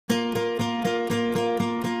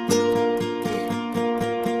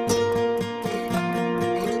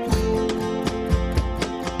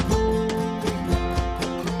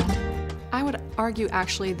argue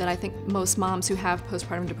actually that I think most moms who have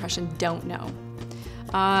postpartum depression don't know.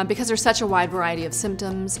 Because there's such a wide variety of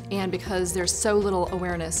symptoms and because there's so little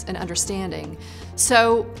awareness and understanding.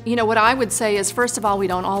 So, what I would say is, first of all, we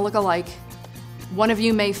don't all look alike. One of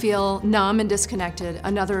you may feel numb and disconnected,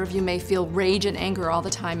 another of you may feel rage and anger all the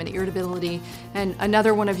time and irritability, and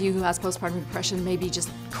another one of you who has postpartum depression may be just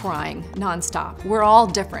crying nonstop. We're all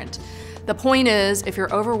different. The point is, if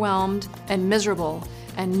you're overwhelmed and miserable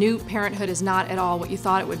and new parenthood is not at all what you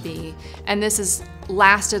thought it would be, and this has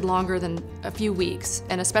lasted longer than a few weeks,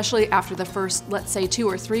 and especially after the first, let's say, 2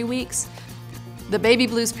 or 3 weeks, the baby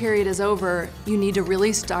blues period is over, you need to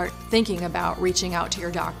really start thinking about reaching out to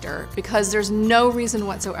your doctor, because there's no reason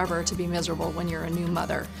whatsoever to be miserable when you're a new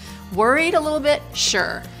mother. Worried a little bit?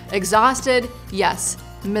 Sure. Exhausted? Yes.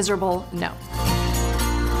 Miserable? No.